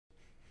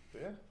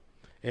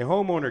A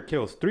homeowner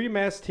kills 3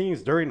 masked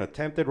teens during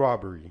attempted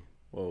robbery.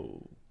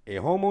 Whoa. A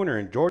homeowner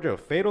in Georgia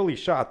fatally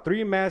shot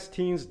 3 masked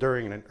teens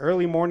during an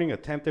early morning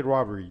attempted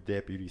robbery,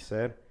 deputies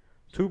said.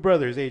 2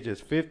 brothers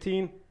ages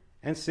 15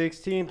 and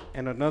 16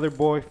 and another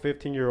boy,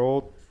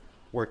 15-year-old,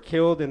 were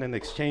killed in an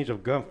exchange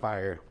of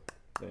gunfire.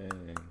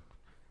 Dang.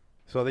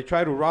 So they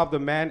tried to rob the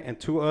man and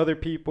 2 other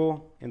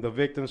people in the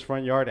victim's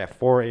front yard at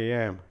 4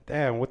 a.m.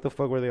 Damn, what the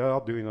fuck were they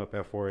all doing up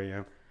at 4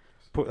 a.m.?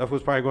 That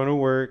was probably going to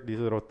work. These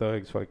little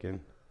thugs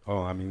fucking,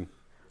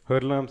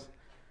 hoodlums.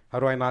 How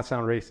do I not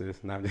sound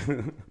racist?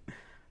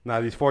 Nah,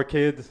 these 4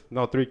 kids,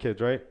 no, 3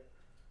 kids, right?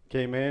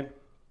 Came in.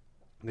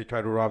 They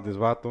tried to rob this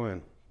vato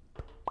and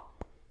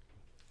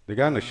they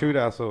got in a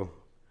shootout, so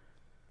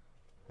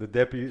the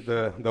deputy,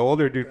 the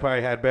older dude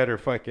probably had better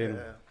fucking...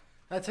 Yeah.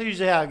 That's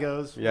usually how it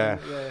goes. Yeah.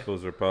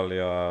 Those are probably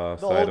the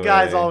old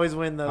guys always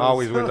win those.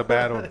 Always win the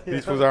battle.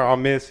 These fools are all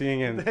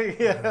missing and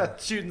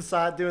shooting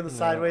doing the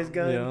sideways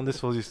gun. Yeah, and this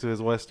fool's used to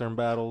his Western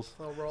battles.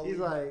 He's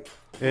like,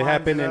 it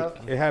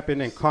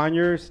happened in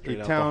Conyers, Straight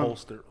a out the town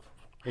holster.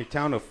 a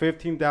town of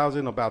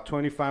 15,000, about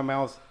 25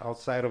 miles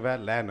outside of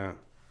Atlanta.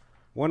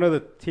 One of the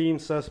team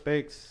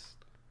suspects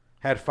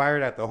had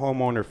fired at the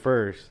homeowner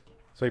first,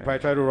 so he probably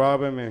tried to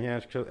rob him, and he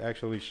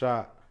actually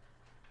shot.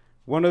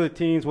 One of the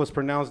teens was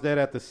pronounced dead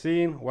at the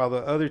scene, while the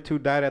other 2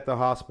 died at the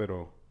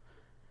hospital.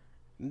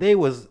 They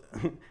was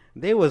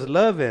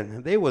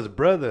loving. They was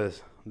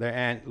brothers, their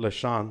aunt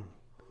LaShawn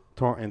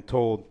Thornton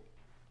told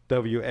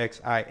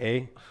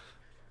WXIA.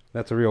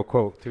 That's a real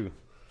quote, too.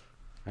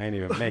 I ain't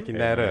even making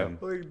that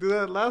up. Wait, do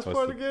that last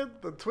part again?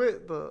 What's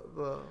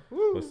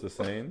the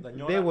saying?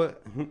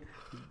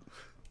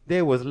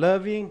 They was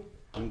loving,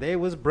 and they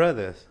was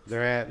brothers,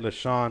 their aunt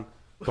LaShawn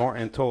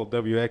Thornton told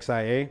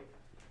WXIA.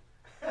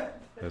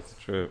 That's a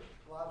trip.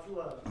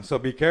 So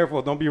be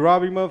careful. Don't be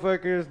robbing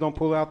motherfuckers. Don't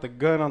pull out the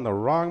gun on the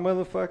wrong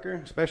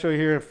motherfucker. Especially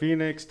here in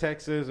Phoenix,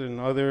 Texas, and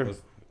other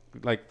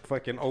like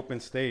fucking open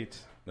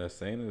states. That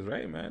saying is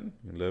right, man.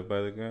 You live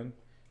by the gun.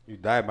 You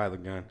die by the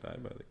gun. Die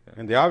by the gun.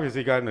 And they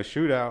obviously got in a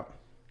shootout.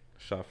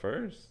 Shot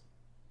first.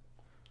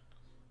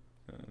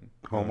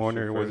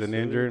 Homeowner wasn't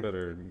injured.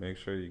 Better make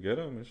sure you get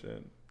him and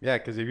shit. Yeah,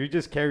 because if you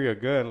just carry a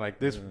gun like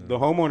this, the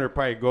homeowner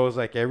probably goes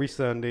like every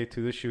Sunday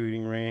to the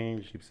shooting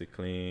range. Keeps it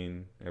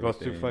clean. Goes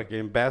to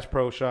fucking Bass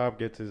Pro Shop,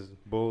 gets his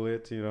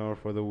bullets,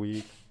 for the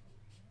week.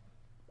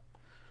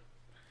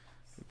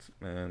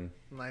 Man.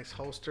 Nice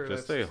holster.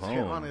 Just stay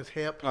home. On his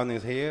hip. On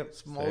his hip.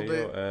 Stay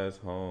your ass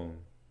home.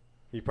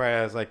 He probably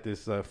has like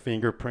this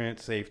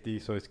fingerprint safety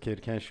so his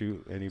kid can't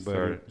shoot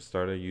anybody.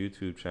 Start a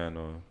YouTube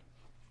channel.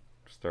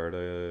 Start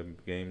a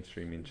game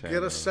streaming channel.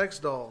 Get a sex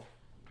doll.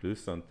 Do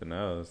something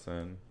else,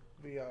 and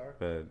VR.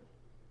 But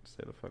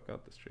stay the fuck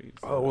out the streets.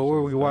 Oh, what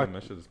were we watching?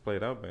 That shit is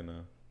played out by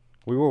now.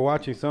 We were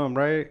watching some,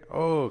 right?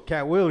 Oh,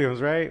 Cat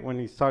Williams, right? When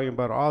he's talking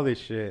about all this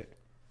shit.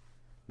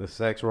 The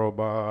sex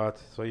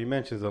robots. So he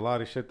mentions a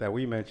lot of shit that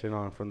we mentioned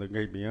on From the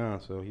Great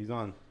Beyond. So he's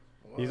on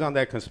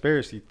that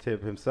conspiracy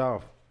tip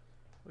himself.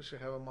 We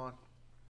should have him on.